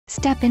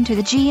Step into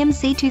the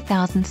GMC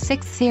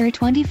 2006 Sierra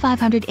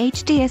 2500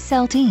 HD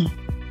SLT.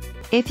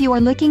 If you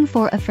are looking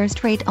for a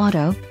first-rate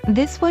auto,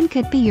 this one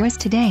could be yours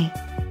today.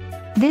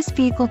 This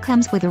vehicle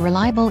comes with a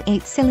reliable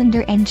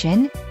 8-cylinder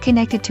engine,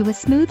 connected to a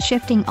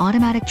smooth-shifting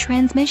automatic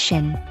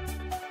transmission.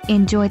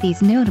 Enjoy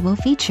these notable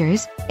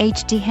features: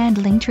 HD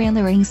handling,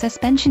 trailering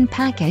suspension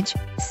package,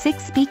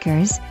 6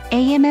 speakers,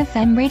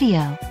 AM/FM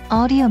radio,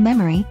 audio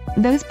memory,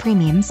 Bose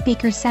premium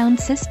speaker sound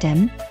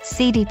system,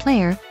 CD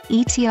player,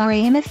 ETR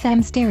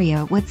AM/FM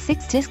stereo with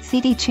 6-disc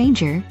CD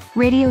changer,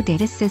 radio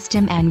data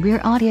system and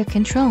rear audio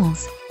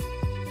controls.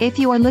 If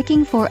you are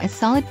looking for a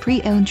solid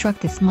pre-owned truck,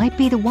 this might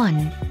be the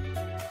one.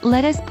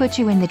 Let us put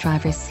you in the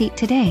driver's seat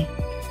today.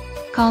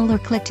 Call or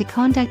click to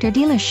contact our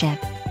dealership.